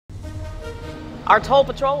Our toll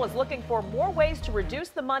patrol is looking for more ways to reduce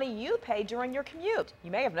the money you pay during your commute. You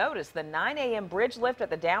may have noticed the 9 a.m. bridge lift at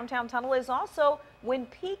the downtown tunnel is also when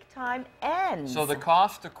peak time ends. So the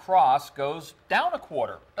cost to cross goes down a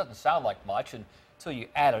quarter. Doesn't sound like much until you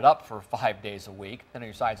add it up for 5 days a week. Then on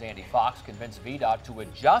your side's Andy Fox convinced VDOT to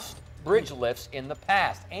adjust bridge lifts in the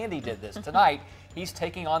past. Andy did this tonight. He's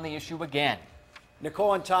taking on the issue again.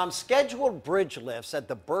 Nicole and Tom, scheduled bridge lifts at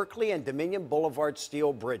the Berkeley and Dominion Boulevard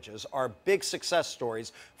steel bridges are big success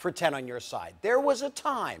stories for 10 on your side. There was a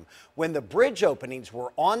time when the bridge openings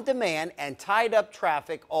were on demand and tied up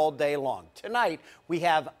traffic all day long. Tonight, we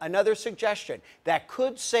have another suggestion that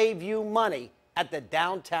could save you money at the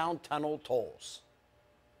downtown tunnel tolls.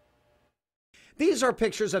 These are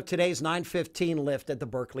pictures of today's 9:15 lift at the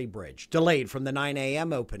Berkeley Bridge, delayed from the 9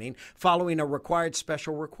 a.m. opening following a required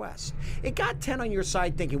special request. It got 10 on your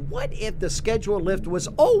side thinking, what if the scheduled lift was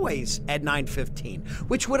always at 9:15,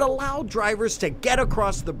 which would allow drivers to get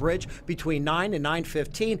across the bridge between 9 and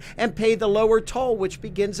 9:15 and pay the lower toll, which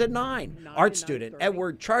begins at 9. Art student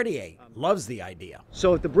Edward Chartier loves the idea.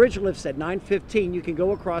 So if the bridge lifts at 9:15, you can go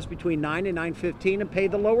across between 9 and 9:15 and pay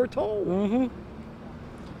the lower toll. Mm-hmm.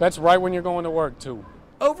 That's right when you're going to work, too.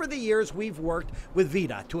 Over the years, we've worked with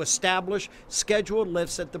VDOT to establish scheduled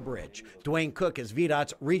lifts at the bridge. Dwayne Cook is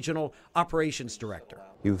VDOT's Regional Operations Director.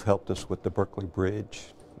 You've helped us with the Berkeley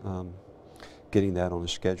Bridge, getting that on the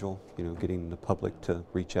schedule, getting the public to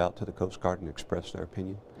reach out to the Coast Guard and express their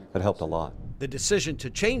opinion. That helped a lot. The decision to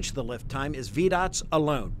change the lift time is VDOT's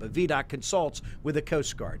alone, but VDOT consults with the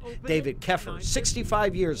Coast Guard. David Keffer,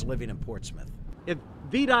 65 years living in Portsmouth. If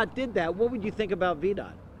VDOT did that, what would you think about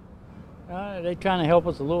VDOT? They're trying to help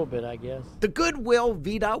us a little bit, I guess. The goodwill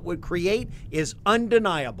VDOT would create is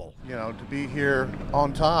undeniable. To be here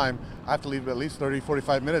on time, I have to leave at least 30,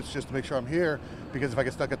 45 minutes just to make sure I'm here, because if I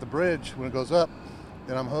get stuck at the bridge when it goes up,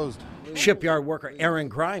 then I'm hosed. Shipyard worker Aaron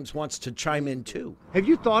Grimes wants to chime in too. Have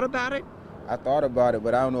you thought about it? I thought about it,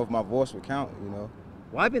 but I don't know if my voice would count, Well,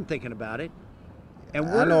 I've been thinking about it. And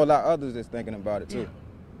I know a lot of others that's thinking about it too.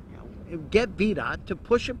 Yeah. Get VDOT to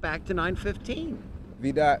push it back to 9:15.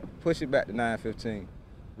 VDOT, push it back to 9:15,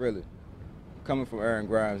 really. Coming from Aaron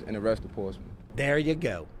Grimes and the rest of Portsmouth. There you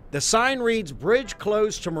go. The sign reads, bridge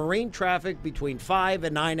closed to marine traffic between 5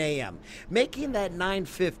 and 9 a.m. Making that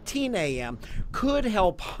 9:15 a.m. could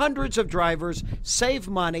help hundreds of drivers save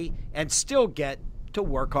money and still get to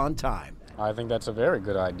work on time. I think that's a very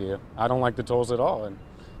good idea. I don't like the tolls at all, and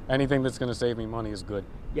anything that's going to save me money is good.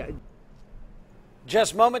 Yeah.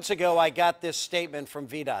 Just moments ago, I got this statement from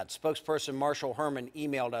VDOT. Spokesperson Marshall Herman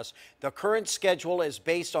emailed us. The current schedule is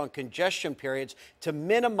based on congestion periods to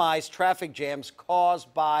minimize traffic jams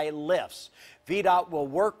caused by lifts. VDOT will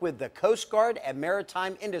work with the Coast Guard and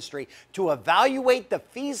maritime industry to evaluate the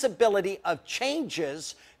feasibility of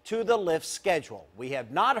changes to the lift schedule. We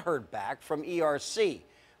have not heard back from ERC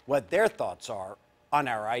what their thoughts are on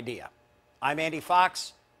our idea. I'm Andy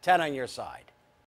Fox, 10 on your side.